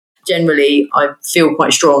generally I feel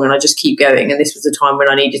quite strong and I just keep going. And this was the time when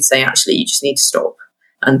I needed to say, actually, you just need to stop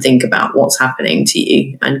and think about what's happening to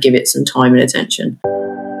you and give it some time and attention.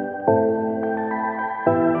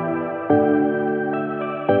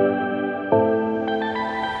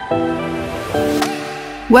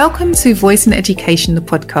 Welcome to Voice in Education, the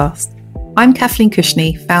podcast. I'm Kathleen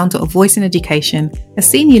Cushney, founder of Voice in Education, a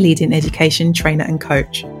senior leader in education, trainer and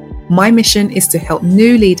coach. My mission is to help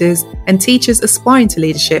new leaders and teachers aspiring to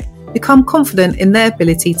leadership become confident in their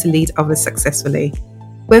ability to lead others successfully.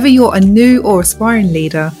 Whether you're a new or aspiring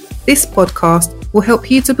leader, this podcast will help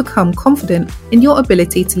you to become confident in your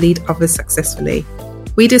ability to lead others successfully.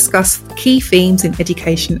 We discuss key themes in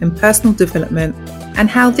education and personal development and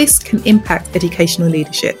how this can impact educational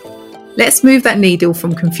leadership. Let's move that needle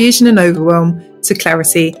from confusion and overwhelm to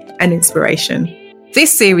clarity and inspiration.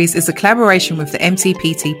 This series is a collaboration with the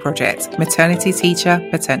MTPT project, Maternity Teacher,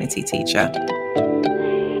 Paternity Teacher.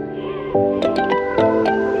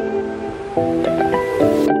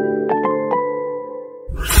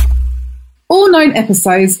 All 9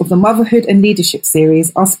 episodes of the Motherhood and Leadership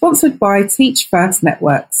series are sponsored by Teach First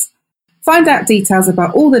Networks. Find out details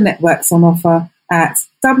about all the networks on offer at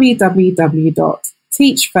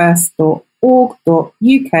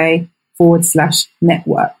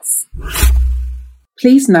www.teachfirst.org.uk/networks.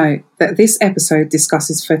 Please note that this episode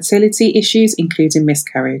discusses fertility issues, including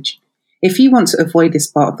miscarriage. If you want to avoid this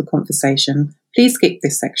part of the conversation, please skip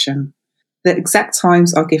this section. The exact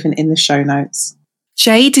times are given in the show notes.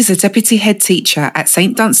 Jade is a deputy head teacher at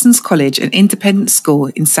St Dunstan's College, an independent school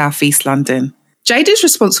in South East London. Jade is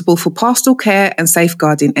responsible for pastoral care and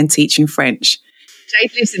safeguarding and teaching French.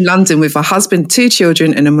 Jade lives in London with her husband, 2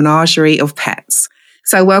 children and a menagerie of pets.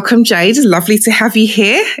 So welcome, Jade. Lovely to have you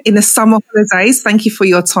here in the summer holidays. Thank you for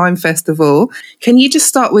your time, first of all. Can you just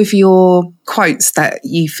start with your quotes that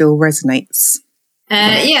you feel resonates?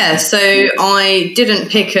 So I didn't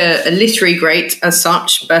pick a literary great as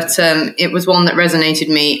such, but it was one that resonated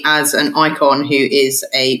me as an icon who is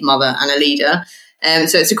a mother and a leader.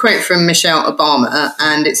 So it's a quote from Michelle Obama,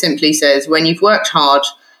 and it simply says, "When you've worked hard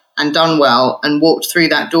and done well and walked through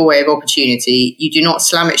that doorway of opportunity, you do not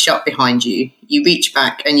slam it shut behind you. You reach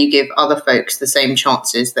back and you give other folks the same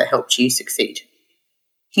chances that helped you succeed."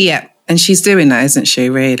 Yeah, and she's doing that, isn't she,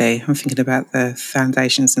 really? I'm thinking about the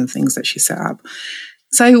foundations and things that she set up.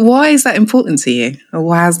 So why is that important to you, or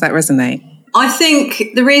why does that resonate? I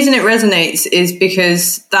think the reason it resonates is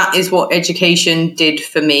because that is what education did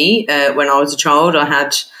for me when I was a child. I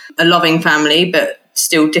had a loving family, but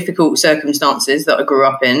still difficult circumstances that I grew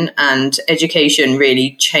up in, and education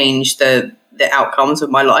really changed the outcomes of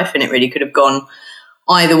my life, and it really could have gone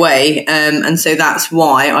either way. And so that's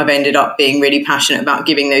why I've ended up being really passionate about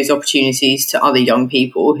giving those opportunities to other young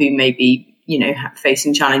people who may be,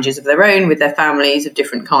 facing challenges of their own with their families of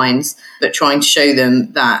different kinds, but trying to show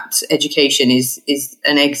them that education is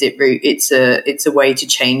an exit route. It's a way to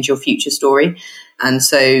change your future story. And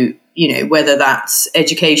so, whether that's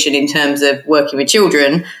education in terms of working with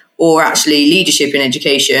children or actually leadership in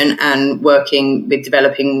education and working with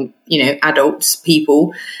developing, adults,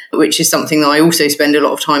 people, which is something that I also spend a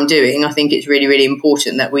lot of time doing. I think it's really, really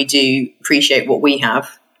important that we do appreciate what we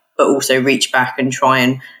have, but also reach back and try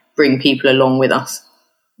and bring people along with us.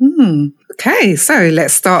 Okay, so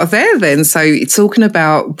let's start there then. So you're talking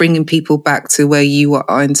about bringing people back to where you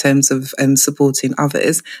are in terms of supporting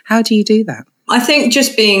others. How do you do that? I think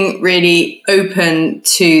just being really open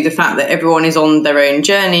to the fact that everyone is on their own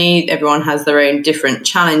journey, everyone has their own different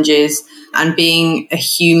challenges, and being a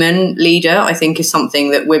human leader, I think, is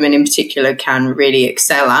something that women in particular can really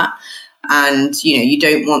excel at. And, you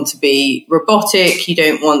don't want to be robotic. You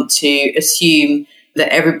don't want to assume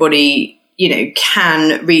that everybody,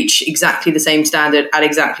 can reach exactly the same standard at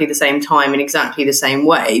exactly the same time in exactly the same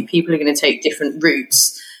way. People are going to take different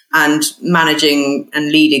routes. And managing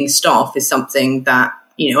and leading staff is something that,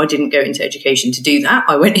 I didn't go into education to do that.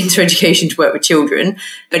 I went into education to work with children,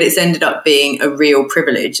 but it's ended up being a real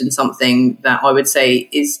privilege, and something that I would say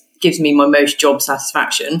gives me my most job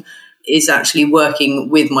satisfaction is actually working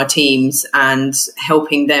with my teams and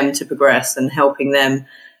helping them to progress and helping them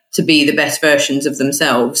to be the best versions of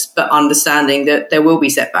themselves, but understanding that there will be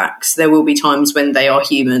setbacks. There will be times when they are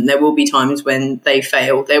human. There will be times when they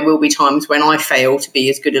fail. There will be times when I fail to be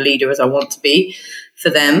as good a leader as I want to be for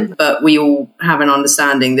them. But we all have an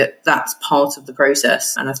understanding that that's part of the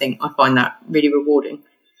process. And I find that really rewarding.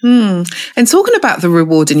 And talking about the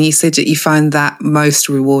rewarding, you said that you find that most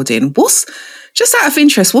rewarding. Just out of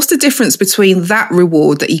interest, what's the difference between that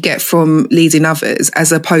reward that you get from leading others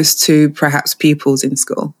as opposed to perhaps pupils in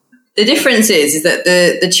school? The difference is that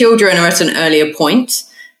the children are at an earlier point.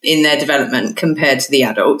 in their development compared to the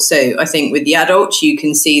adults. So I think with the adults, you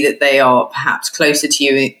can see that they are perhaps closer to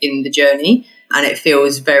you in the journey, and it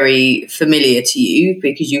feels very familiar to you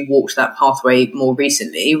because you've walked that pathway more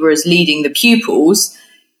recently. Whereas leading the pupils,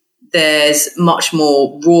 there's much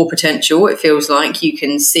more raw potential. It feels like you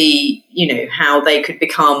can see, how they could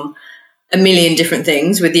become a million different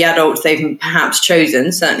things. With the adults, they've perhaps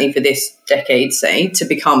chosen, certainly for this decade, say, to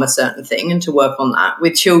become a certain thing and to work on that.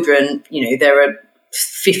 With children, there are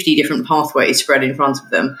 50 different pathways spread in front of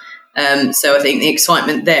them. So I think the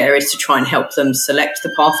excitement there is to try and help them select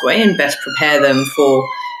the pathway and best prepare them for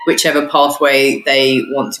whichever pathway they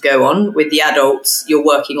want to go on. With the adults, you're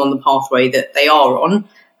working on the pathway that they are on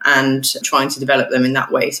and trying to develop them in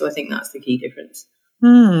that way. So I think that's the key difference.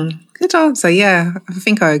 Good answer. Yeah, I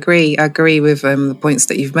think I agree. I agree with the points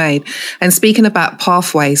that you've made. And speaking about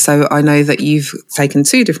pathways, so I know that you've taken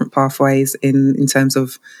 2 different pathways in terms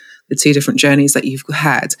of the 2 different journeys that you've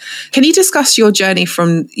had. Can you discuss your journey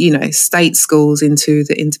from, state schools into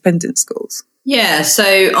the independent schools? Yeah, so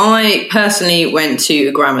I personally went to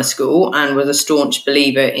a grammar school and was a staunch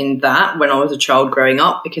believer in that when I was a child growing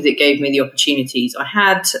up, because it gave me the opportunities I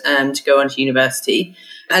had to go on to university.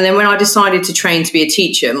 And then when I decided to train to be a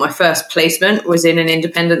teacher, my first placement was in an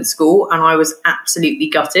independent school, and I was absolutely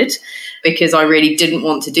gutted because I really didn't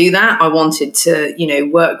want to do that. I wanted to,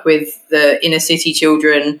 work with the inner city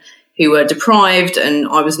children who were deprived, and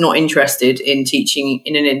I was not interested in teaching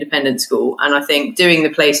in an independent school. And I think doing the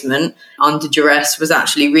placement under duress was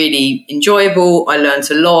actually really enjoyable. I learned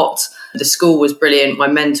a lot. The school was brilliant. My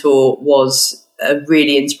mentor was a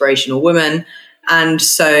really inspirational woman. And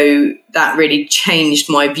so that really changed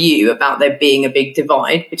my view about there being a big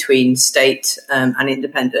divide between state and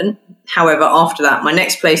independent. However, after that, my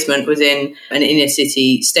next placement was in an inner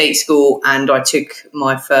city state school, and I took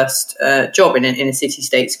my first job in an inner city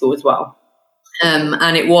state school as well.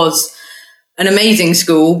 And it was an amazing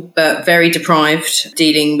school, but very deprived,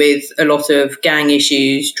 dealing with a lot of gang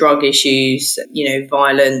issues, drug issues,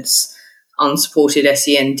 violence, unsupported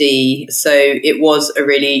SEND. So it was a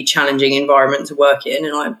really challenging environment to work in.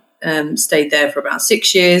 And I stayed there for about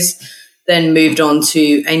 6 years, then moved on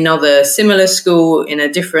to another similar school in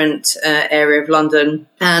a different area of London.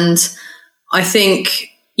 And I think,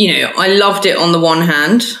 I loved it on the one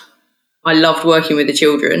hand. I loved working with the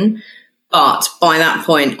children. But by that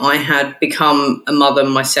point, I had become a mother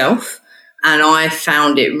myself. And I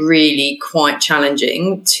found it really quite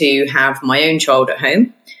challenging to have my own child at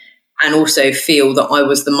home, and also feel that I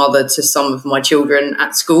was the mother to some of my children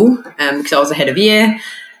at school, because I was a head of year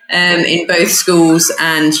in both schools.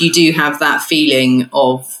 And you do have that feeling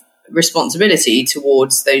of responsibility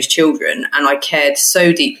towards those children. And I cared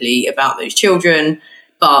so deeply about those children,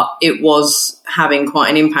 but it was having quite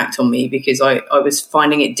an impact on me because I was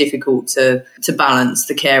finding it difficult to balance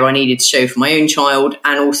the care I needed to show for my own child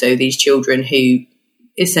and also these children who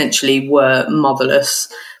essentially were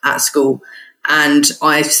motherless at school. And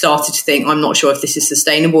I started to think, I'm not sure if this is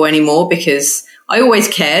sustainable anymore, because I always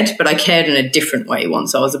cared, but I cared in a different way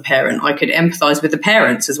once I was a parent. I could empathise with the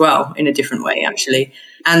parents as well in a different way, actually.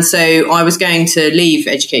 And so I was going to leave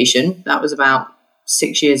education. That was about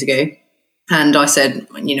 6 years ago. And I said,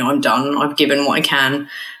 I'm done. I've given what I can.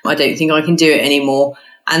 I don't think I can do it anymore.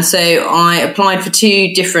 And so I applied for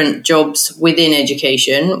 2 different jobs within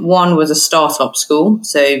education. One was a startup school,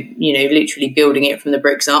 so, literally building it from the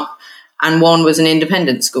bricks up. And one was an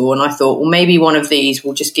independent school. And I thought, well, maybe one of these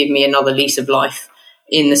will just give me another lease of life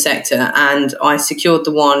in the sector. And I secured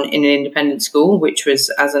the one in an independent school, which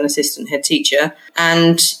was as an assistant head teacher.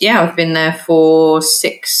 And yeah, I've been there for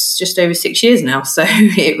just over 6 years now. So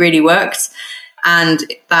it really worked. And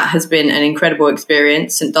that has been an incredible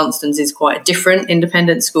experience. St Dunstan's is quite a different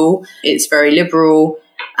independent school. It's very liberal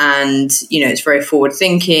and, it's very forward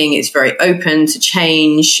thinking. It's very open to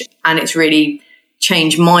change. And it's really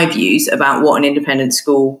changed my views about what an independent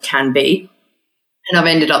school can be. And I've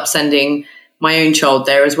ended up sending my own child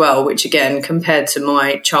there as well, which again, compared to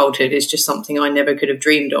my childhood, is just something I never could have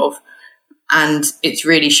dreamed of. And it's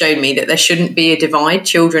really shown me that there shouldn't be a divide.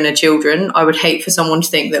 Children are children. I would hate for someone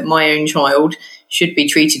to think that my own child should be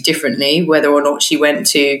treated differently, whether or not she went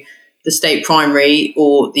to the state primary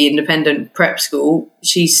or the independent prep school.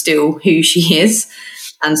 She's still who she is.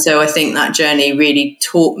 And so I think that journey really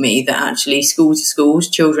taught me that actually schools are schools,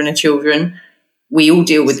 children are children. We all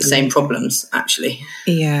deal with the same problems, actually.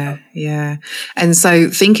 Yeah, yeah. And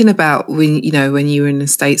so thinking about when you were in a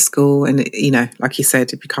state school and, like you said,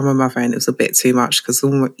 to become a mother, and it was a bit too much because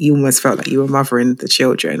you almost felt like you were mothering the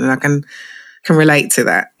children. And I can can relate to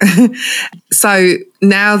that. So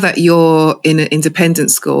now that you're in an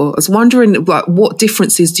independent school, I was wondering, what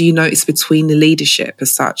differences do you notice between the leadership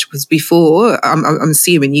as such? Because before, I'm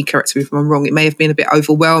assuming, you correct me if I'm wrong, it may have been a bit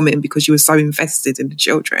overwhelming because you were so invested in the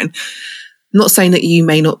children. Not saying that you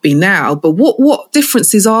may not be now, but what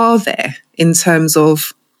differences are there in terms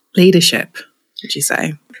of leadership, would you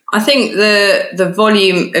say? I think the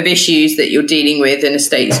volume of issues that you're dealing with in a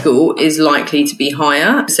state school is likely to be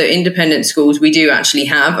higher. So independent schools, we do actually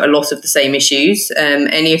have a lot of the same issues.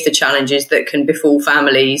 Any of the challenges that can befall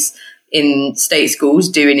families in state schools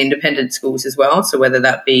do in independent schools as well. So whether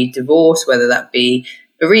that be divorce, whether that be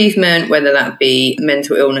bereavement, whether that be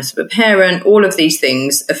mental illness of a parent, all of these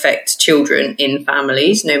things affect children in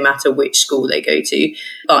families, no matter which school they go to.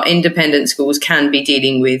 But independent schools can be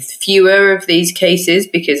dealing with fewer of these cases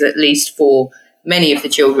because, at least for many of the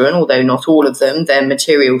children, although not all of them, their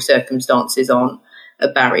material circumstances aren't a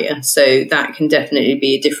barrier. So that can definitely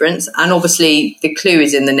be a difference. And obviously the clue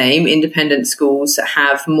is in the name. Independent schools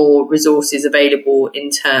have more resources available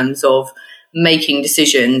in terms of making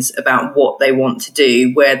decisions about what they want to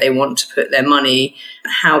do, where they want to put their money,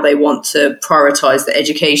 how they want to prioritise the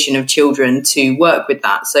education of children to work with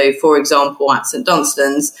that. So, for example, at St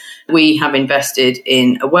Dunstan's, we have invested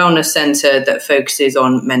in a wellness centre that focuses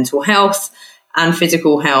on mental health and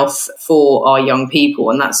physical health for our young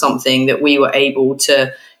people. And that's something that we were able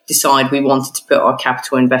to decide we wanted to put our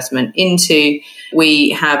capital investment into. We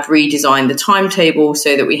have redesigned the timetable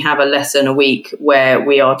so that we have a lesson a week where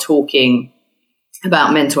we are talking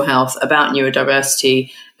about mental health, about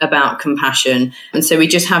neurodiversity, about compassion. And so we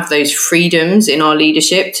just have those freedoms in our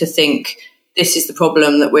leadership to think, this is the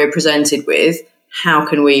problem that we're presented with. How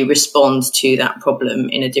can we respond to that problem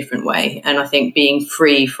in a different way? And I think being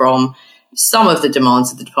free from some of the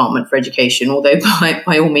demands of the Department for Education, although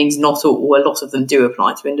by all means not all, a lot of them do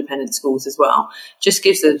apply to independent schools as well, just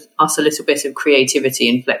gives us a little bit of creativity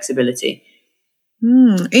and flexibility.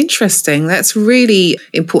 Interesting. That's really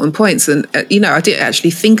important points. And, I didn't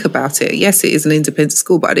actually think about it. Yes, it is an independent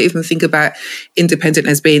school, but I didn't even think about independent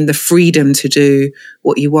as being the freedom to do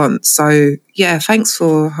what you want. So, yeah, thanks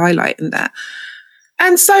for highlighting that.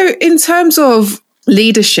 And so in terms of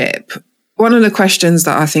leadership, one of the questions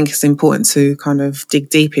that I think is important to kind of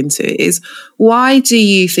dig deep into is, why do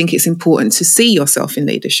you think it's important to see yourself in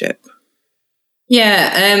leadership?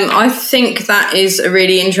 Yeah, I think that is a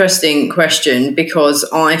really interesting question, because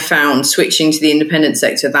I found switching to the independent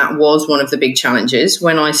sector, that was one of the big challenges.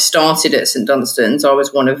 When I started at St Dunstan's, I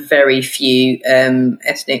was one of very few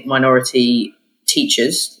ethnic minority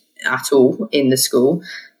teachers at all in the school,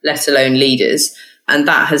 let alone leaders. And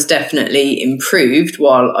that has definitely improved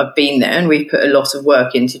while I've been there. And we've put a lot of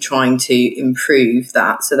work into trying to improve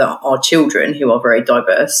that so that our children, who are very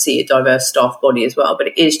diverse, see a diverse staff body as well. But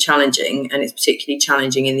it is challenging, and it's particularly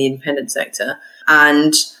challenging in the independent sector.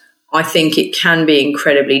 And I think it can be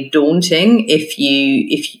incredibly daunting if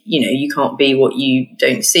you can't be what you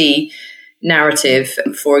don't see. Narrative.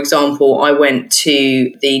 For example, I went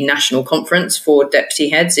to the national conference for deputy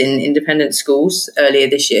heads in independent schools earlier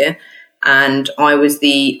this year. And I was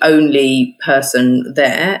the only person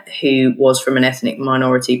there who was from an ethnic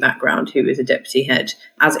minority background who was a deputy head.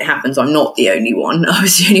 As it happens, I'm not the only one. I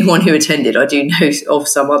was the only one who attended. I do know of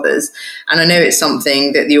some others. And I know it's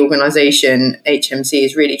something that the organisation HMC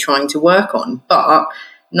is really trying to work on. But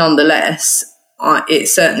nonetheless, it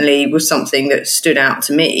certainly was something that stood out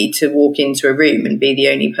to me. To walk into a room and be the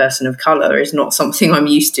only person of colour is not something I'm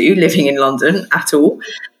used to living in London at all.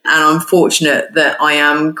 And I'm fortunate that I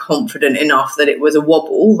am confident enough that it was a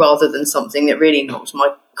wobble rather than something that really knocked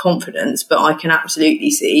my confidence. But I can absolutely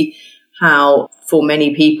see how, for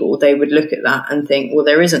many people, they would look at that and think, well,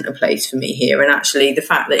 there isn't a place for me here. And actually, the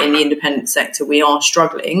fact that in the independent sector we are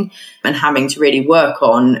struggling and having to really work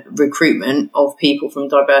on recruitment of people from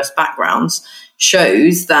diverse backgrounds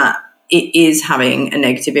shows that it is having a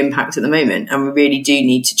negative impact at the moment. And we really do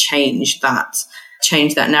need to change that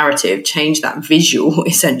narrative, change that visual,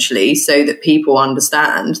 essentially, so that people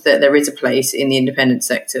understand that there is a place in the independent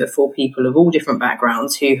sector for people of all different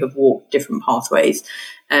backgrounds who have walked different pathways.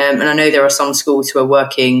 And I know there are some schools who are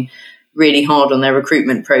working really hard on their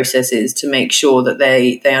recruitment processes to make sure that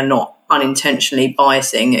they are not unintentionally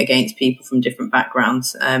biasing against people from different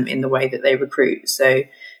backgrounds in the way that they recruit. So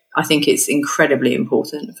I think it's incredibly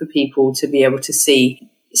important for people to be able to see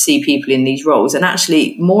people in these roles. And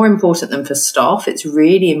actually, more important than for staff, it's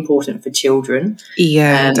really important for children.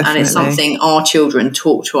 Yeah, definitely. And it's something our children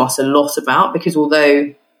talk to us a lot about, because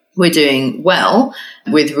although we're doing well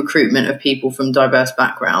with recruitment of people from diverse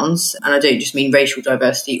backgrounds. And I don't just mean racial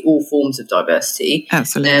diversity, all forms of diversity.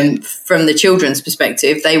 Absolutely. From the children's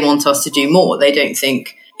perspective, they want us to do more. They don't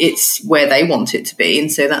think it's where they want it to be.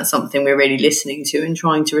 And so that's something we're really listening to and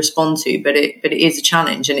trying to respond to. But it is a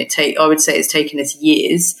challenge. And I would say it's taken us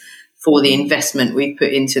years for the investment we've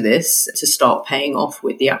put into this to start paying off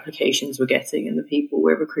with the applications we're getting and the people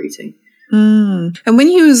we're recruiting. And when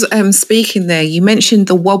you was speaking there, you mentioned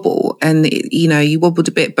the wobble, and you wobbled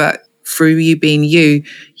a bit, but through you being you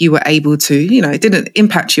were able to, it didn't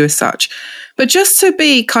impact you as such. But just to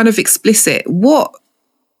be kind of explicit, what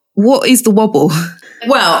is the wobble?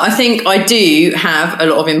 Well, I think I do have a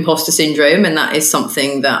lot of imposter syndrome, and that is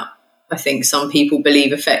something that I think some people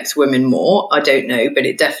believe affects women more. I don't know, but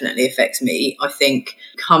it definitely affects me. I think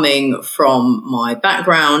coming from my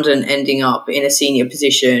background and ending up in a senior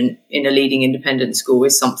position in a leading independent school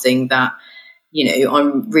is something that,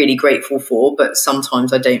 I'm really grateful for, but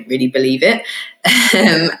sometimes I don't really believe it.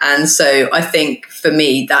 And so I think for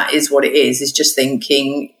me, that is what it is just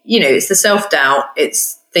thinking, it's the self-doubt.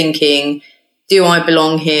 It's thinking, do I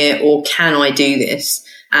belong here or can I do this?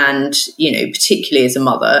 And, particularly as a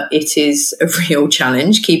mother, it is a real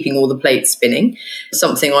challenge keeping all the plates spinning.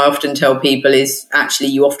 Something I often tell people is actually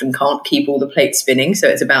you often can't keep all the plates spinning. So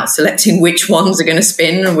it's about selecting which ones are going to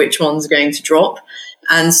spin and which ones are going to drop.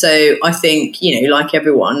 And so I think, like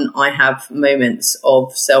everyone, I have moments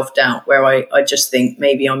of self-doubt where I just think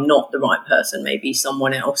maybe I'm not the right person. Maybe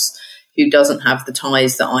someone else who doesn't have the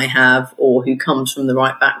ties that I have or who comes from the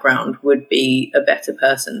right background would be a better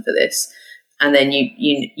person for this. And then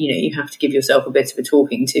you have to give yourself a bit of a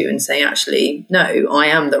talking to and say, actually, no, I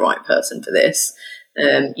am the right person for this.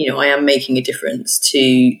 I am making a difference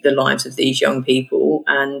to the lives of these young people.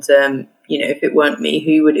 And, if it weren't me,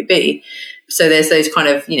 who would it be? So there's those kind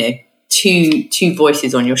of, two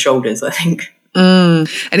voices on your shoulders, I think. And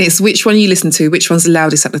it's which one you listen to, which one's the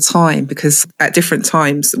loudest at the time, because at different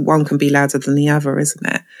times, one can be louder than the other, isn't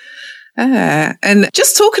it? And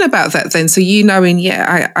just talking about that then, so knowing,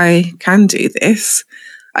 I can do this.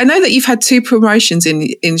 I know that you've had 2 promotions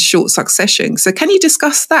in short succession. So can you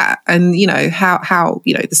discuss that and, how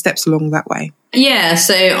the steps along that way? Yeah,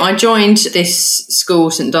 so I joined this school,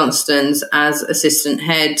 St Dunstan's, as assistant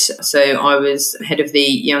head. So I was head of the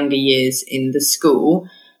younger years in the school.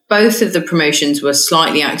 Both of the promotions were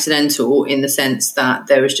slightly accidental in the sense that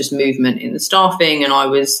there was just movement in the staffing and I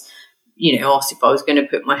was asked if I was going to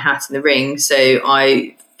put my hat in the ring. So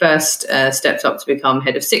I first stepped up to become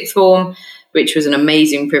head of sixth form, which was an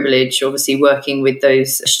amazing privilege. Obviously, working with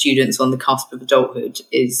those students on the cusp of adulthood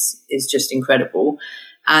is just incredible.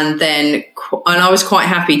 And I was quite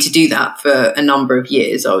happy to do that for a number of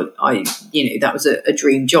years. That was a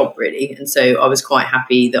dream job really. And so I was quite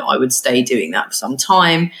happy that I would stay doing that for some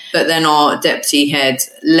time. But then our deputy head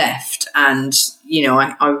left and,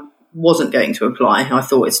 I wasn't going to apply. I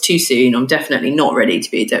thought it's too soon. I'm definitely not ready to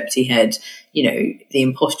be a deputy head. The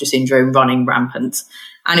imposter syndrome running rampant.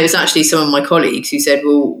 And it was actually some of my colleagues who said,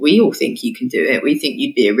 well, we all think you can do it. We think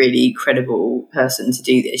you'd be a really credible person to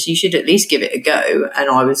do this. You should at least give it a go. And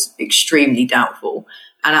I was extremely doubtful.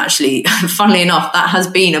 And actually, funnily enough, that has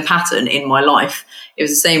been a pattern in my life. It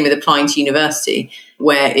was the same with applying to university,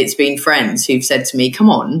 where it's been friends who've said to me, come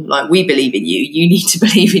on, we believe in you. You need to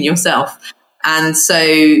believe in yourself. And so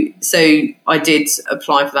I did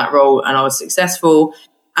apply for that role and I was successful.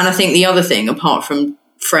 And I think the other thing, apart from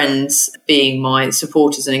friends being my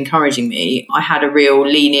supporters and encouraging me, I had a real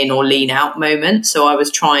lean in or lean out moment. So I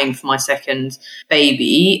was trying for my second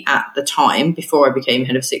baby at the time before I became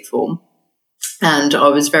head of sixth form. And I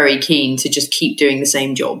was very keen to just keep doing the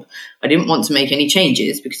same job. I didn't want to make any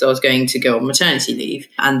changes because I was going to go on maternity leave.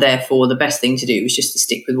 And therefore, the best thing to do was just to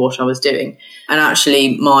stick with what I was doing. And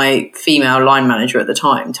actually, my female line manager at the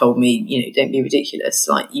time told me, don't be ridiculous.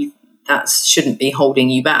 That shouldn't be holding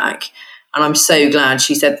you back. And I'm so glad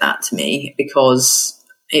she said that to me because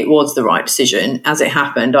it was the right decision. As it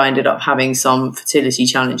happened, I ended up having some fertility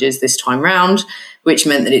challenges this time round, which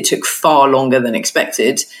meant that it took far longer than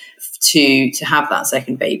expected to have that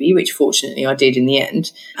second baby, which fortunately I did in the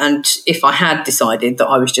end. And if I had decided that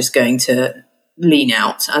I was just going to lean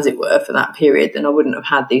out, as it were, for that period, then I wouldn't have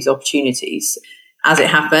had these opportunities. As it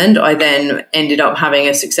happened, I then ended up having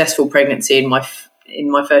a successful pregnancy in my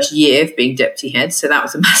first year of being deputy head. So that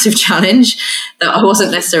was a massive challenge that I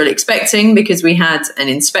wasn't necessarily expecting because we had an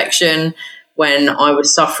inspection when I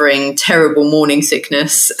was suffering terrible morning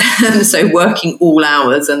sickness. So working all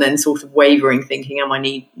hours and then sort of wavering, thinking, am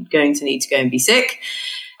I going to need to go and be sick?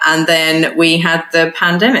 And then we had the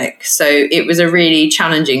pandemic. So it was a really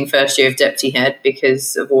challenging first year of deputy head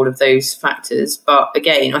because of all of those factors. But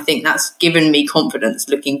again, I think that's given me confidence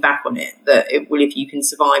looking back on it, that if you can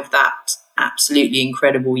survive that absolutely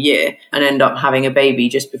incredible year and end up having a baby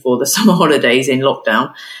just before the summer holidays in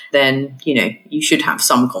lockdown, then, you should have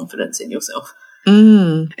some confidence in yourself.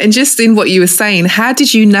 And just in what you were saying, how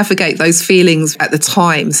did you navigate those feelings at the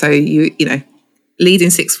time? So leading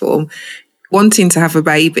sixth form, wanting to have a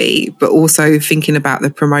baby, but also thinking about the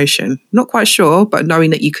promotion. Not quite sure, but knowing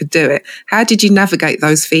that you could do it. How did you navigate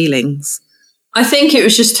those feelings? I think it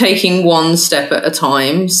was just taking one step at a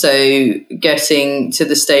time. So getting to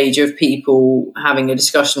the stage of people having a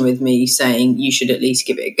discussion with me saying you should at least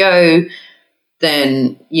give it a go.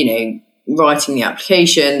 Then, writing the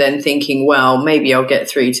application, then thinking, well, maybe I'll get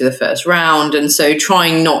through to the first round. And so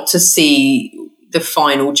trying not to see the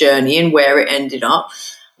final journey and where it ended up.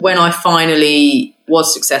 When I finally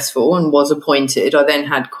was successful and was appointed, I then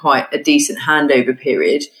had quite a decent handover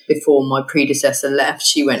period before my predecessor left.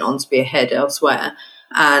 She went on to be a head elsewhere.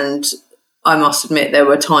 And I must admit there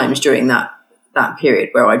were times during that period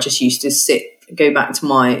where I just used to go back to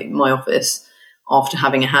my office after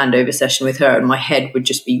having a handover session with her, and my head would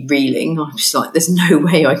just be reeling. I'm just like, there's no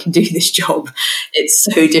way I can do this job. It's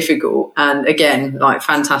so difficult. And again, like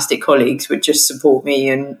fantastic colleagues would just support me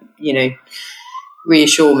and,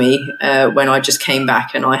 reassure me when I just came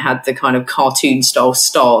back and I had the kind of cartoon style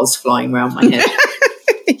stars flying around my head.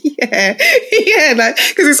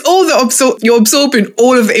 Because it's all you're absorbing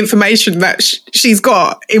all of the information that she's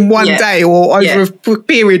got in one day or over a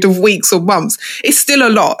period of weeks or months. It's still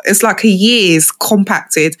a lot. It's like a year's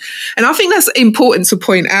compacted. And I think that's important to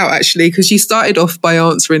point out, actually, because you started off by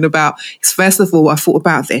answering about, first of all, I thought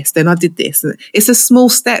about this, then I did this. And it's the small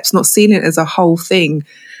steps, not seeing it as a whole thing.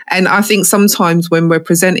 And I think sometimes when we're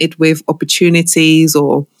presented with opportunities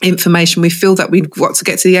or information, we feel that we've got to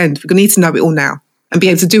get to the end. We need to know it all now and be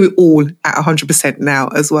able to do it all at 100% now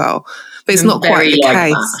as well. But it's not quite the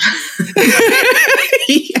case.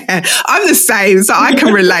 I'm the same, so I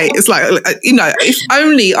can relate. It's like, if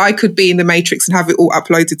only I could be in the Matrix and have it all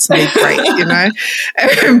uploaded to me, great,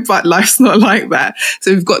 but life's not like that.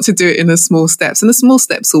 So we've got to do it in the small steps, and the small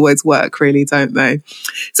steps always work, really, don't they?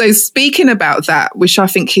 So speaking about that, which I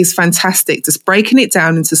think is fantastic, just breaking it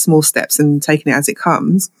down into small steps and taking it as it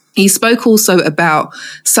comes. You spoke also about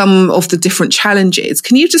some of the different challenges.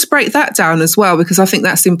 Can you just break that down as well? Because I think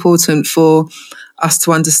that's important for us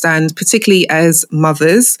to understand, particularly as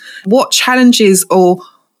mothers. What challenges, or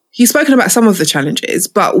you've spoken about some of the challenges,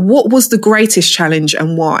 but what was the greatest challenge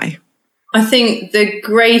and why? I think the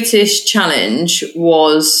greatest challenge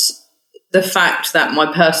was the fact that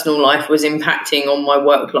my personal life was impacting on my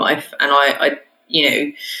work life. And I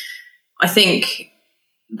think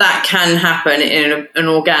that can happen in an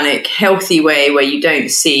organic, healthy way where you don't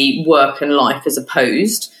see work and life as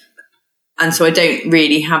opposed. And so I don't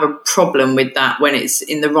really have a problem with that when it's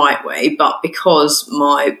in the right way. But because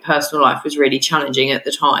my personal life was really challenging at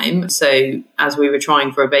the time, so as we were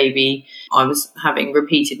trying for a baby, I was having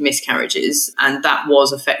repeated miscarriages, and that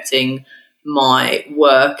was affecting my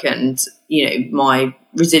work and, my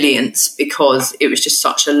resilience, because it was just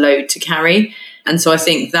such a load to carry. And so I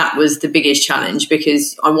think that was the biggest challenge,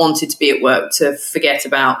 because I wanted to be at work to forget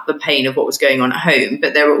about the pain of what was going on at home.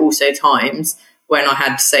 But there were also times when I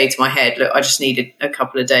had to say to my head, look, I just needed a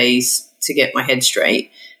couple of days to get my head straight,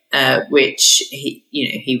 which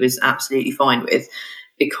he was absolutely fine with,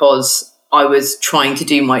 because I was trying to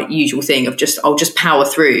do my usual thing of I'll just power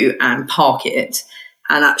through and park it.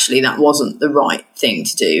 And actually that wasn't the right thing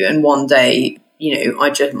to do. And one day,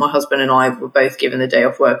 my husband and I were both given the day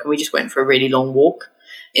off work, and we just went for a really long walk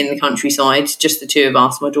in the countryside, just the two of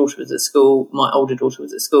us. My daughter was at school, my older daughter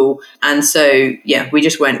was at school. And so, we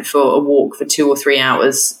just went for a walk for 2 or 3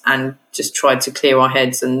 hours and just tried to clear our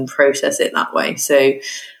heads and process it that way. So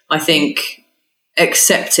I think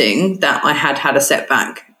accepting that I had a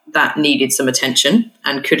setback that needed some attention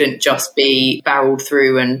and couldn't just be barreled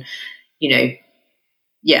through and,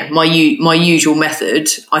 my usual method,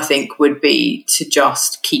 I think, would be to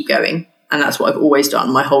just keep going. And that's what I've always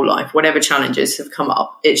done my whole life. Whatever challenges have come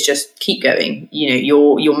up, it's just keep going.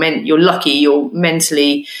 You're lucky, you're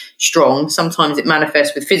mentally strong. Sometimes it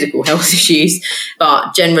manifests with physical health issues,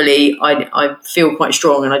 but generally I feel quite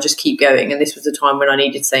strong and I just keep going. And this was the time when I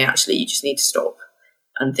needed to say, actually, you just need to stop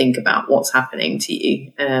and think about what's happening to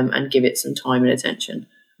you, and give it some time and attention.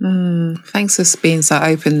 Thanks for being so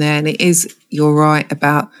open there. And you're right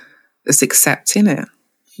about just accepting it,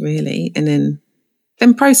 really, and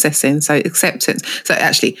then processing. So acceptance. So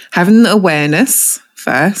actually having the awareness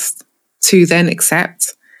first, to then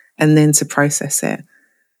accept, and then to process it.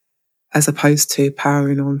 as opposed to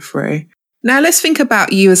powering on through. Now let's think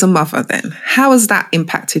about you as a mother then. How has that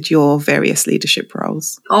impacted your various leadership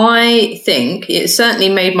roles? I think it certainly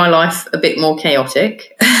made my life a bit more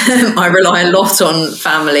chaotic. I rely a lot on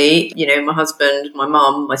family, my husband, my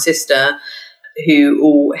mum, my sister, who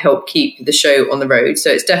all help keep the show on the road. So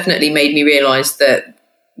it's definitely made me realise that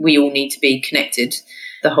we all need to be connected.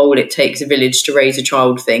 The whole "it takes a village to raise a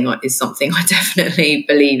child" thing is something I definitely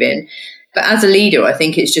believe in. But as a leader, I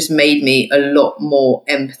think it's just made me a lot more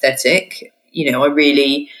empathetic. I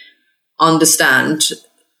really understand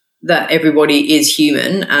that everybody is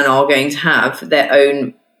human and are going to have their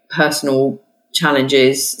own personal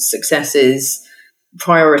challenges, successes,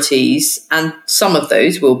 priorities. And some of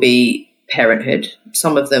those will be parenthood.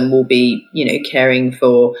 Some of them will be, caring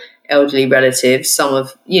for elderly relatives.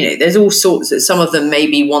 There's all sorts of, some of them may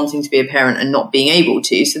be wanting to be a parent and not being able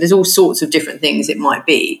to. So there's all sorts of different things it might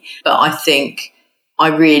be. But I think I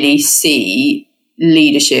really see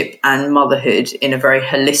leadership and motherhood in a very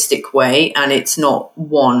holistic way. And it's not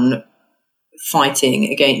one fighting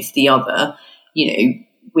against the other.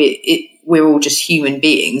 We're all just human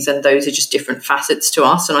beings, and those are just different facets to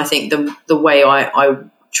us. And I think the way I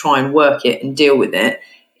try and work it and deal with it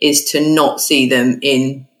is to not see them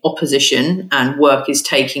in opposition, and work is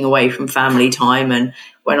taking away from family time. And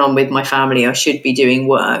when I'm with my family, I should be doing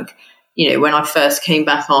work. When I first came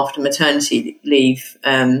back after maternity leave,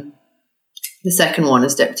 the second one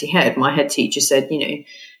as deputy head, my head teacher said,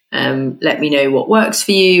 let me know what works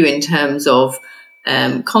for you in terms of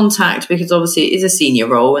contact, because obviously it is a senior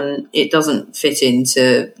role and it doesn't fit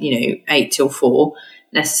into, 8 till 4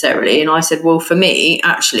 necessarily. And I said, well, for me,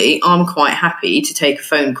 actually, I'm quite happy to take a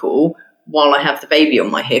phone call while I have the baby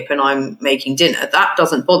on my hip and I'm making dinner. That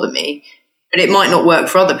doesn't bother me, but it might not work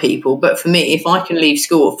for other people. But for me, if I can leave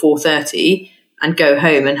school at 4:30 and go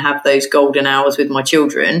home and have those golden hours with my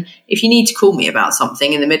children, if you need to call me about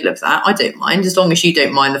something in the middle of that, I don't mind, as long as you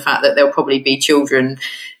don't mind the fact that there'll probably be children,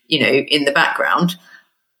 in the background.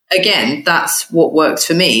 Again, that's what works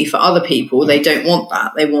for me. For other people, they don't want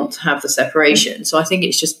that. They want to have the separation. So I think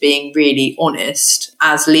it's just being really honest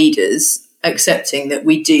as leaders, accepting that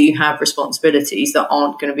we do have responsibilities that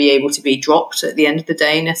aren't going to be able to be dropped at the end of the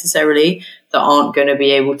day necessarily, that aren't going to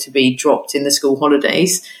be able to be dropped in the school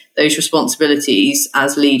holidays. Those responsibilities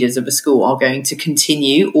as leaders of a school are going to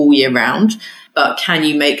continue all year round. But can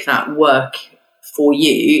you make that work for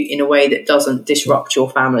you in a way that doesn't disrupt your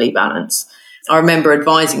family balance? I remember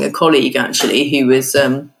advising a colleague actually who was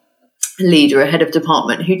a leader, a head of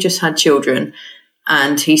department, who just had children.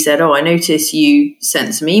 And he said, I noticed you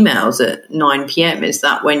sent some emails at 9 p.m. Is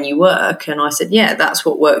that when you work? And I said, yeah, that's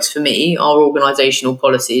what works for me. Our organisational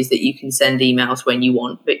policy is that you can send emails when you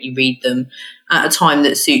want, but you read them at a time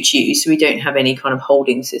that suits you. So we don't have any kind of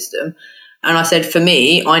holding system. And I said, for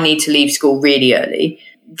me, I need to leave school really early.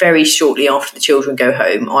 Very shortly after the children go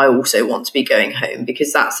home, I also want to be going home,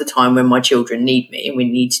 because that's the time when my children need me and we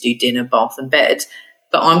need to do dinner, bath and bed.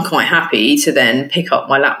 But I'm quite happy to then pick up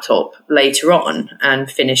my laptop later on and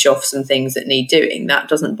finish off some things that need doing. That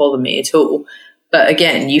doesn't bother me at all. But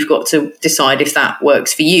again, you've got to decide if that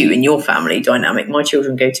works for you in your family dynamic. My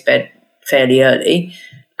children go to bed fairly early.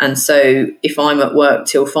 And so if I'm at work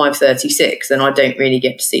till 5:36, then I don't really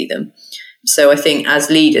get to see them. So I think as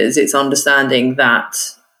leaders, it's understanding that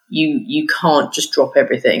you can't just drop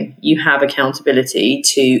everything. You have accountability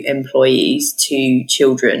to employees, to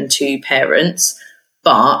children, to parents,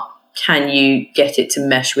 but can you get it to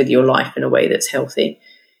mesh with your life in a way that's healthy?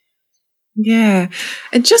 Yeah.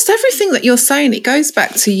 And just everything that you're saying, it goes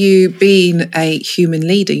back to you being a human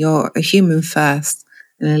leader. You're a human first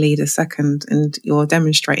and a leader second, and you're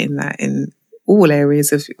demonstrating that in all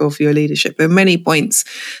areas of your leadership. There are many points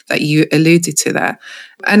that you alluded to there.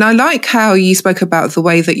 And I like how you spoke about the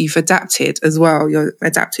way that you've adapted as well. You've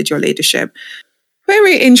adapted your leadership.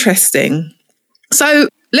 Very interesting. So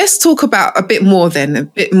let's talk about a bit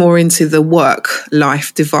more into the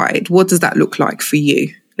work-life divide. What does that look like for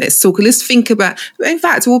you? Let's think about, in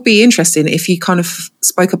fact, it will be interesting if you kind of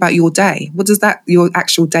spoke about your day. What does your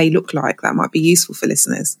actual day look like? That might be useful for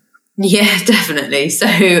listeners. Yeah, definitely. So,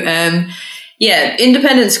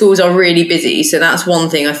 independent schools are really busy. So that's one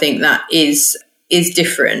thing I think that is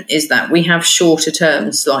different, is that we have shorter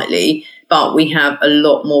terms slightly, but we have a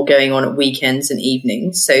lot more going on at weekends and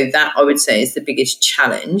evenings. So that, I would say, is the biggest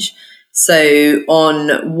challenge. So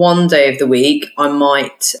on one day of the week, I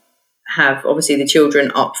might have obviously the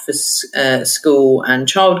children up for school and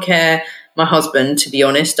childcare. My husband, to be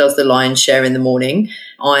honest, does the lion's share in the morning.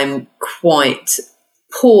 I'm quite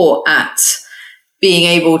poor at being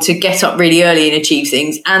able to get up really early and achieve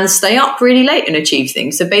things and stay up really late and achieve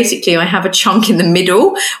things. So basically I have a chunk in the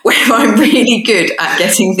middle where I'm really good at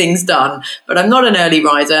getting things done, but I'm not an early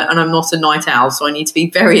riser and I'm not a night owl. So I need to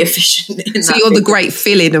be very efficient in so you're the great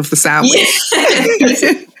filling of the sandwich.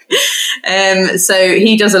 Yeah. So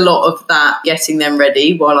he does a lot of that, getting them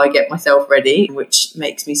ready while I get myself ready, which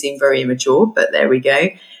makes me seem very immature, but there we go.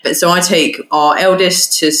 But so I take our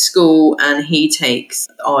eldest to school and he takes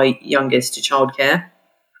our youngest to childcare,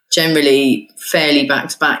 generally fairly back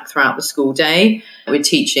to back throughout the school day with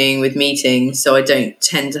teaching, with meetings. So I don't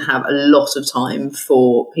tend to have a lot of time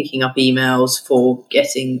for picking up emails, for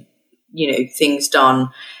getting, things done.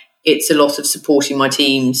 It's a lot of supporting my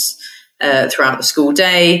teams throughout the school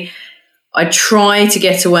day. I try to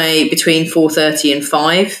get away between 4:30 and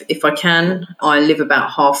 5 if I can. I live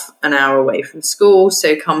about half an hour away from school,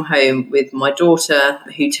 so come home with my daughter,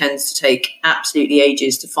 who tends to take absolutely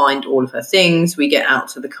ages to find all of her things. We get out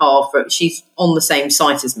to the car she's on the same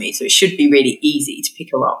site as me, so it should be really easy to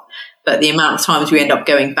pick her up. But the amount of times we end up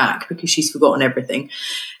going back because she's forgotten everything.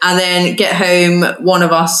 And then get home, one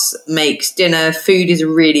of us makes dinner. Food is a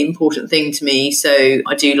really important thing to me. So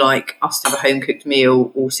I do like us to have a home-cooked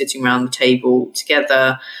meal, all sitting around the table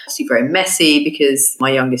together. Obviously very messy because my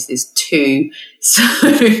youngest is 2. So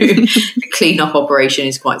the clean-up operation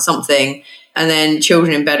is quite something. And then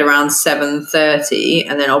children in bed around 7:30.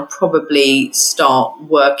 And then I'll probably start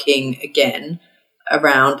working again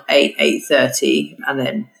around 8:30. And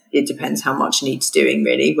then it depends how much needs doing,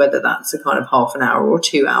 really, whether that's a kind of half an hour or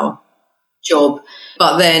 2 hour job.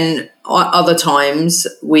 But then other times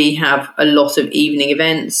we have a lot of evening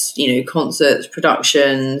events, concerts,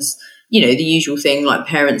 productions, the usual thing like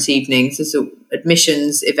parents' evenings,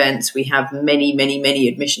 admissions events. We have many, many, many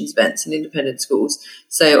admissions events in independent schools.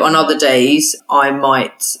 So on other days, I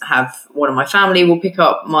might have one of my family will pick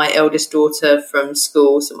up my eldest daughter from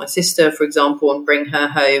school, so my sister, for example, and bring her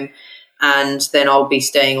home. And then I'll be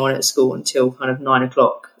staying on at school until kind of 9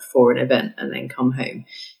 o'clock for an event and then come home.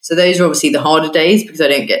 So those are obviously the harder days because I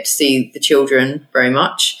don't get to see the children very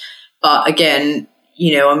much. But again,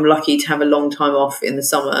 I'm lucky to have a long time off in the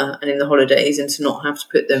summer and in the holidays and to not have to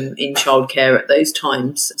put them in childcare at those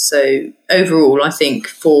times. So overall, I think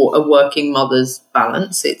for a working mother's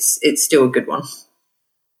balance, it's still a good one.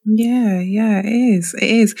 Yeah, it is. It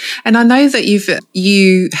is. And I know that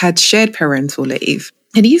you had shared parental leave.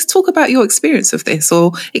 Can you talk about your experience of this,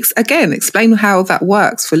 or explain how that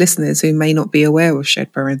works for listeners who may not be aware of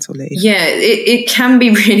shared parental leave? Yeah, it can be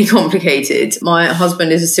really complicated. My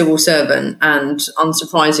husband is a civil servant, and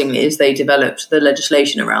unsurprisingly, as they developed the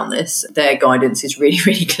legislation around this, their guidance is really,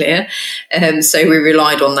 really clear. So we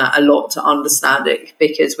relied on that a lot to understand it,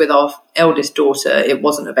 because with our eldest daughter, it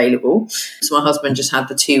wasn't available. So my husband just had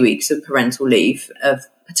the 2 weeks of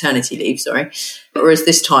paternity leave, whereas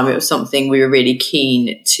this time it was something we were really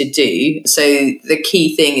keen to do. So the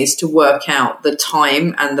key thing is to work out the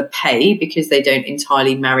time and the pay, because they don't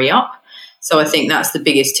entirely marry up. So I think that's the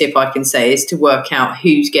biggest tip I can say, is to work out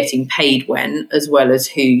who's getting paid when, as well as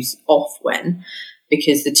who's off when,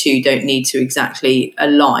 because the two don't need to exactly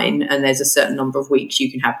align, and there's a certain number of weeks you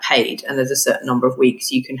can have paid and there's a certain number of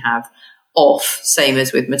weeks you can have off, same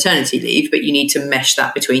as with maternity leave, but you need to mesh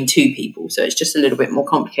that between two people. So it's just a little bit more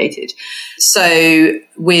complicated. So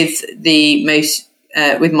with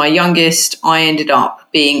with my youngest, I ended up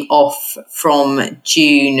being off from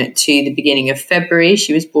June to the beginning of February.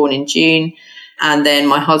 She was born in June. And then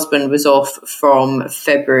my husband was off from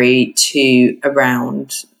February to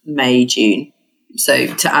around May, June. So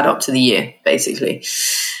to add up to the year, basically.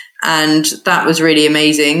 And that was really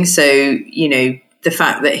amazing. So, the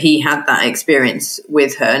fact that he had that experience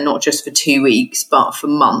with her, not just for 2 weeks, but for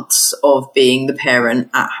months of being the parent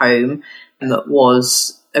at home,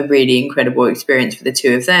 was a really incredible experience for the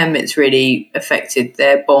two of them. It's really affected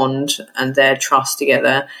their bond and their trust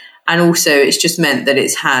together. And also it's just meant that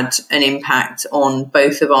it's had an impact on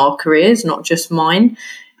both of our careers, not just mine.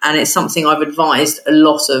 And it's something I've advised a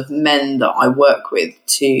lot of men that I work with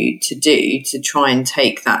to do, to try and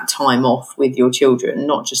take that time off with your children,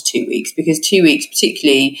 not just 2 weeks, because 2 weeks,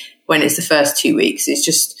 particularly when it's the first 2 weeks, is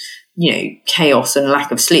just, chaos and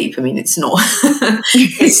lack of sleep. I mean, it's not,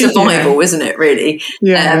 it's survival, isn't it, really?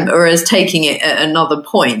 Yeah. Whereas taking it at another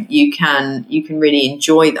point, you can really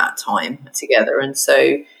enjoy that time together. And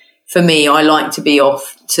so for me, I like to be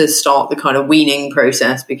off to start the kind of weaning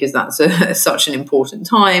process, because that's such an important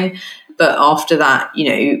time. But after that,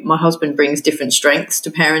 my husband brings different strengths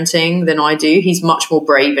to parenting than I do. He's much more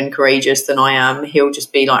brave and courageous than I am. He'll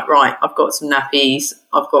just be like, right, I've got some nappies,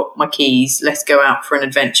 I've got my keys, let's go out for an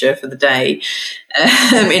adventure for the day,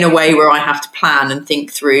 in a way where I have to plan and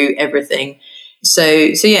think through everything. So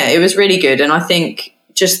yeah, it was really good. And I think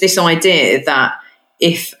just this idea that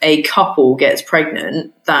if a couple gets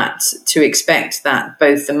pregnant, that to expect that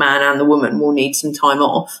both the man and the woman will need some time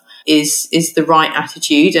off is the right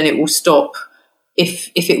attitude, and it will stop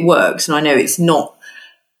if it works. And I know it's not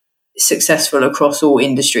successful across all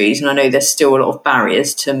industries, and I know there's still a lot of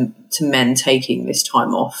barriers to men taking this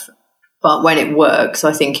time off. But when it works,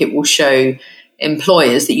 I think it will show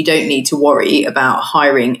employers that you don't need to worry about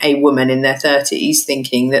hiring a woman in their 30s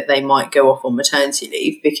thinking that they might go off on maternity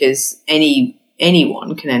leave, because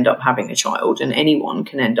anyone can end up having a child, and anyone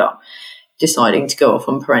can end up deciding to go off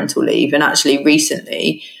on parental leave. And actually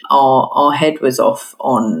recently our head was off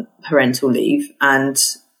on parental leave, and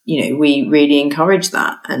we really encourage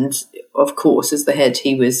that. And of course, as the head,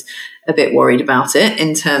 he was a bit worried about it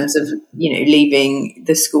in terms of leaving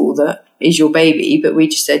the school that is your baby, but we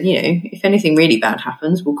just said, if anything really bad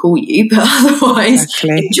happens, we'll call you, but otherwise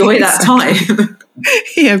enjoy that time.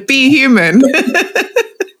 Yeah, be human.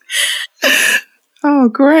 Oh,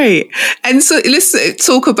 great. And so let's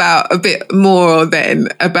talk about a bit more then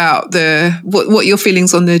about what your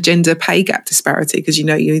feelings on the gender pay gap disparity, because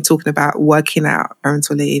you're talking about working out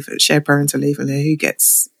parental leave, shared parental leave, and who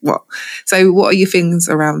gets what. So what are your feelings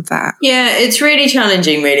around that? Yeah, it's really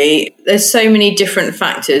challenging, really. There's so many different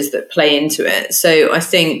factors that play into it. So I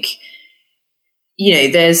think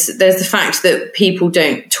there's the fact that people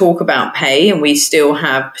don't talk about pay, and we still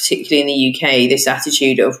have, particularly in the UK, this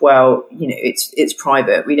attitude of, well, it's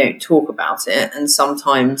private, we don't talk about it. And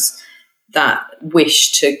sometimes that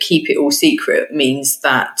wish to keep it all secret means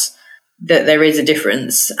that there is a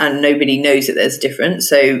difference and nobody knows that there's a difference.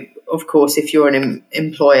 So, of course, if you're an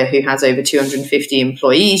employer who has over 250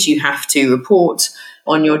 employees, you have to report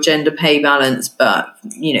on your gender pay balance. But,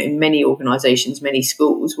 many organisations, many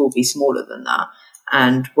schools will be smaller than that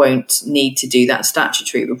and won't need to do that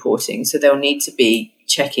statutory reporting. So they'll need to be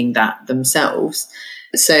checking that themselves.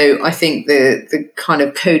 So I think the kind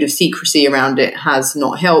of code of secrecy around it has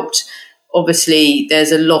not helped. Obviously,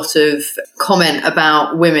 there's a lot of comment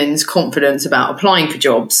about women's confidence about applying for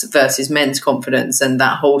jobs versus men's confidence, and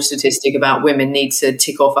that whole statistic about women need to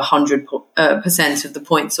tick off 100% of the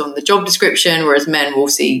points on the job description, whereas men will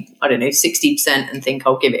see, 60% and think,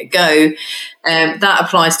 I'll give it a go. That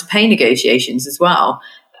applies to pay negotiations as well.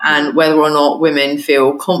 And whether or not women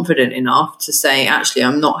feel confident enough to say, actually,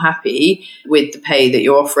 I'm not happy with the pay that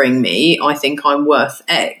you're offering me. I think I'm worth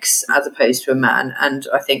X as opposed to a man. And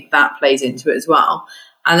I think that plays into it as well.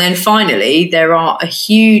 And then finally, there are a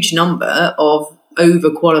huge number of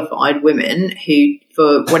overqualified women who,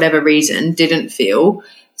 for whatever reason, didn't feel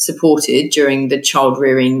supported during the child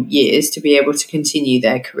rearing years to be able to continue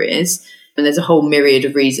their careers. And there's a whole myriad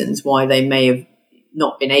of reasons why they may have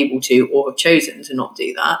not been able to or have chosen to not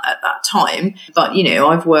do that at that time. But,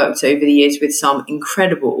 I've worked over the years with some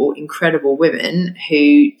incredible women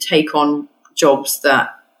who take on jobs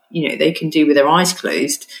that, they can do with their eyes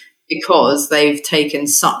closed because they've taken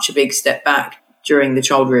such a big step back during the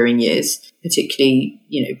child rearing years, particularly,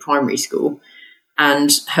 primary school, and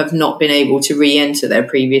have not been able to re-enter their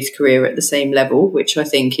previous career at the same level, which I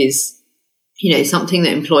think is, something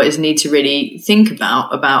that employers need to really think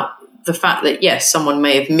about the fact that, yes, someone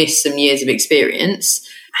may have missed some years of experience.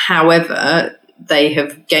 However, they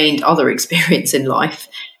have gained other experience in life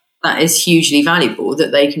that is hugely valuable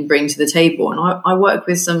that they can bring to the table. And I work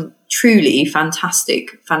with some truly fantastic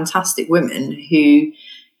women who,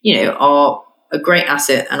 are a great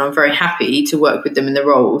asset, and I'm very happy to work with them in the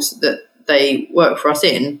roles that they work for us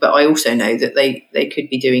in. But I also know that they could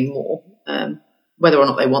be doing more. Whether or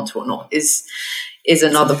not they want to or not is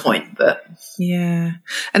another point. But yeah.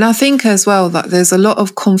 And I think as well that there's a lot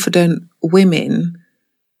of confident women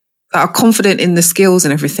that are confident in the skills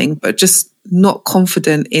and everything, but just not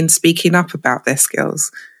confident in speaking up about their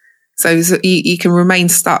skills. So you can remain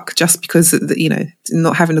stuck just because,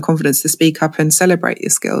 not having the confidence to speak up and celebrate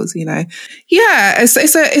your skills, Yeah,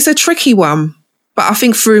 it's a tricky one. But I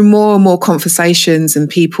think through more and more conversations and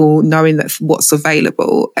people knowing that what's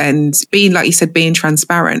available and being, like you said, being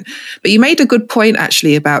transparent. But you made a good point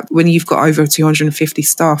actually about when you've got over 250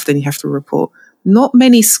 staff, then you have to report. Not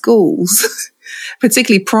many schools,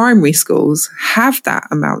 particularly primary schools, have that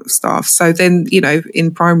amount of staff. So then,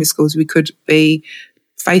 in primary schools, we could be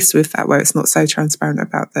faced with that where it's not so transparent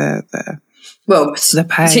about the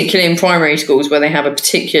pay. Particularly in primary schools where they have a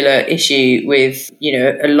particular issue with,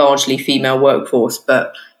 a largely female workforce,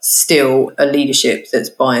 but still a leadership that's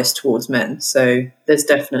biased towards men. So there's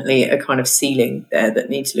definitely a kind of ceiling there that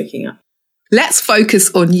needs looking at. Let's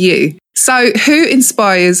focus on you. So who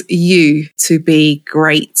inspires you to be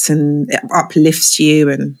great and uplifts you?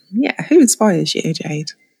 And who inspires you,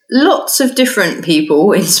 Jade? Lots of different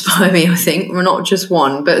people inspire me, I think. Well, not just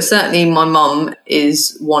one, but certainly my mum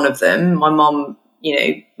is one of them. My mum,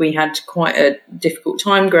 we had quite a difficult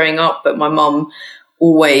time growing up, but my mum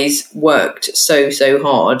always worked so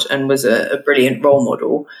hard and was a brilliant role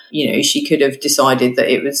model. She could have decided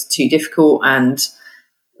that it was too difficult, and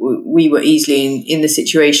we were easily in the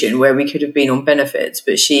situation where we could have been on benefits,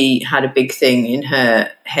 but she had a big thing in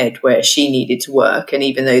her head where she needed to work. And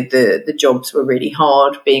even though the jobs were really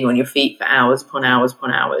hard, being on your feet for hours upon hours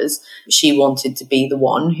upon hours, she wanted to be the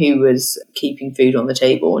one who was keeping food on the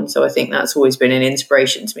table. And so I think that's always been an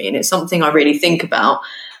inspiration to me. And it's something I really think about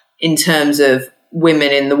in terms of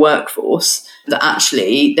women in the workforce, that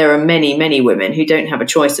actually there are many women who don't have a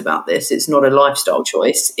choice about this. It's not a lifestyle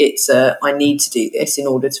choice. It's I need to do this in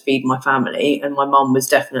order to feed my family. And my mum was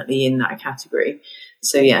definitely in that category.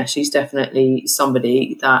 So yeah, she's definitely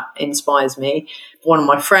somebody that inspires me. One of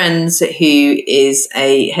my friends who is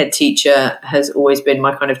a head teacher has always been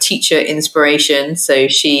my kind of teacher inspiration. So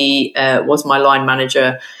she was my line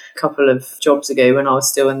manager couple of jobs ago when I was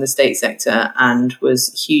still in the state sector, and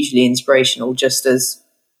was hugely inspirational, just as,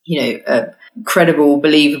 a credible,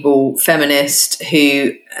 believable feminist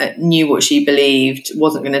who knew what she believed,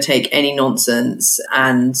 wasn't going to take any nonsense,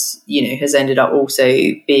 and, has ended up also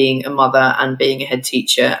being a mother and being a head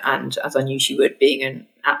teacher, and as I knew she would, being an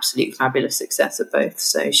absolute fabulous success at both.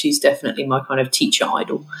 So she's definitely my kind of teacher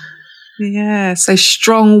idol. Yeah, so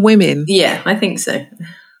strong women. Yeah, I think so.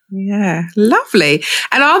 Yeah, lovely.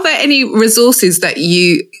 And are there any resources that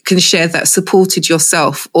you can share that supported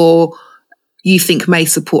yourself or you think may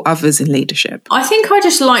support others in leadership? I think I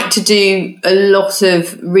just like to do a lot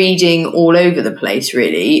of reading all over the place,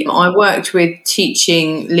 really. I worked with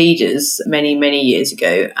teaching leaders many years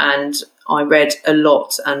ago, and I read a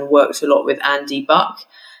lot and worked a lot with Andy Buck,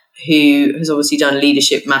 who has obviously done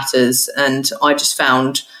Leadership Matters. And I just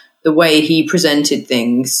found the way he presented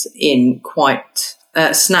things in quite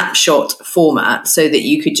snapshot format, so that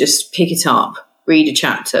you could just pick it up, read a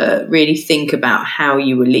chapter, really think about how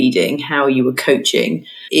you were leading, how you were coaching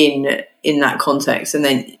in that context, and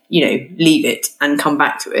then, leave it and come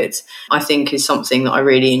back to it, I think is something that I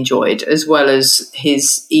really enjoyed, as well as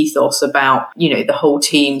his ethos about, the whole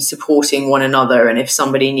team supporting one another. And if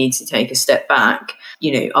somebody needs to take a step back,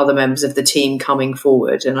 other members of the team coming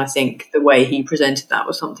forward. And I think the way he presented that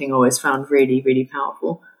was something I always found really, really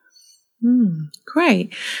powerful.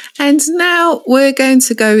 Great. And now we're going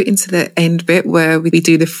to go into the end bit where we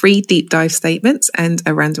do the 3 deep dive statements and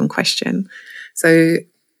a random question. So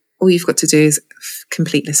all you've got to do is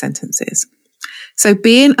complete the sentences. So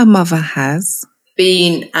being a mother has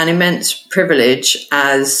been an immense privilege,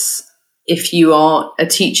 as if you are a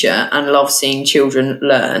teacher and love seeing children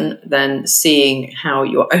learn, then seeing how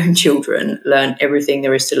your own children learn everything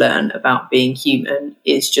there is to learn about being human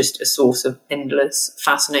is just a source of endless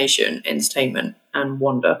fascination, entertainment, and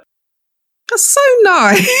wonder. That's so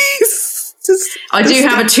nice. I do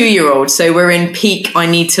have a 2-year-old, so we're in peak I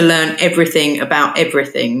need to learn everything about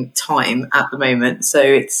everything time at the moment. So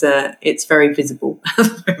it's very visible at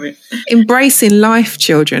the moment. Embracing life,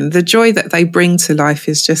 children, the joy that they bring to life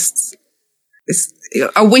is just...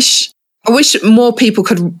 I wish more people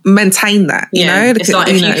could maintain that. It's like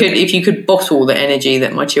if you could bottle the energy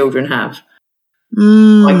that my children have,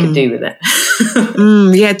 I could do with it.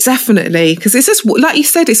 Yeah, definitely. Because it's just, like you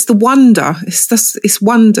said, it's the wonder. It's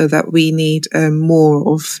wonder that we need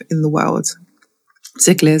more of in the world,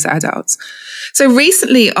 particularly as adults. So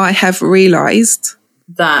recently, I have realised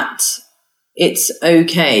that it's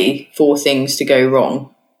okay for things to go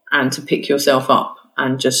wrong and to pick yourself up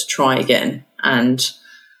and just try again. And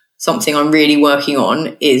something I'm really working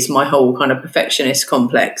on is my whole kind of perfectionist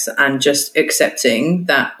complex, and just accepting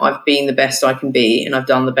that I've been the best I can be and I've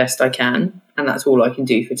done the best I can, and that's all I can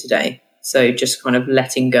do for today. So just kind of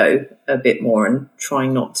letting go a bit more and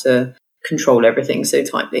trying not to control everything so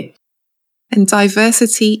tightly. And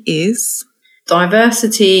diversity is?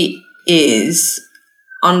 Diversity is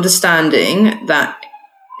understanding that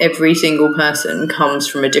every single person comes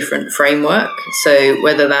from a different framework. So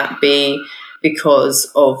whether that be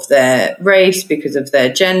because of their race, because of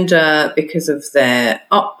their gender, because of their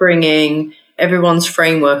upbringing, everyone's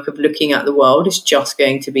framework of looking at the world is just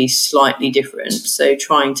going to be slightly different. So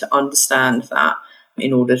trying to understand that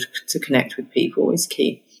in order to connect with people is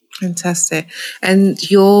key. Fantastic.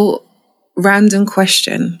 And your random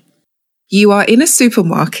question: you are in a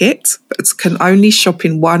supermarket but can only shop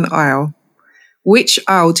in one aisle. Which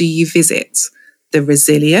aisle do you visit? The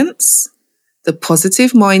resilience, the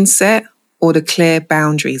positive mindset, or the clear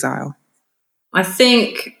boundaries aisle? I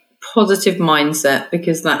think positive mindset,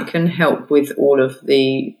 because that can help with all of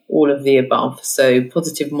the above. So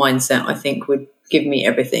positive mindset, I think, would give me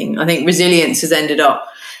everything. I think resilience has ended up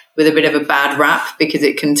with a bit of a bad rap, because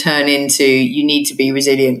it can turn into you need to be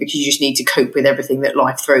resilient because you just need to cope with everything that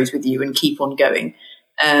life throws with you and keep on going.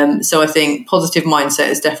 So I think positive mindset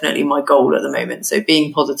is definitely my goal at the moment. So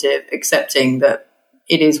being positive, accepting that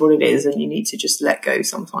it is what it is and you need to just let go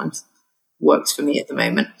sometimes, works for me at the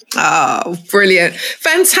moment. Oh, brilliant.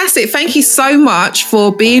 Fantastic. Thank you so much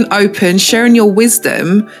for being open, sharing your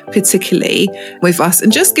wisdom, particularly with us,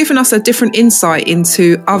 and just giving us a different insight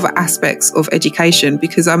into other aspects of education,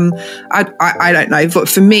 because I don't know, but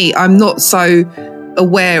for me, I'm not so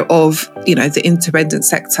aware of, the independent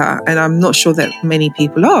sector, and I'm not sure that many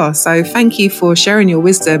people are. So thank you for sharing your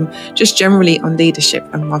wisdom just generally on leadership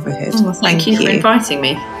and motherhood. Oh, thank you for inviting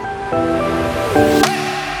me.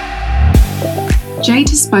 Jade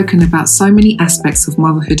has spoken about so many aspects of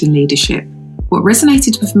motherhood and leadership. What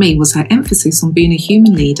resonated with me was her emphasis on being a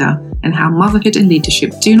human leader and how motherhood and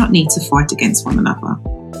leadership do not need to fight against one another.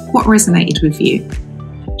 What resonated with you?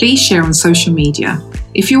 Please share on social media.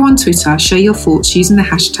 If you're on Twitter, share your thoughts using the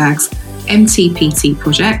hashtags MTPT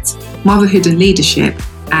Project, Motherhood and Leadership,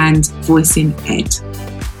 and Voicing Ed.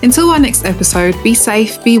 Until our next episode, be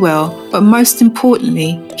safe, be well, but most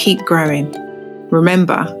importantly, keep growing.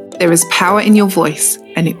 Remember, there is power in your voice,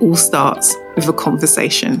 and it all starts with a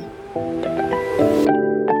conversation.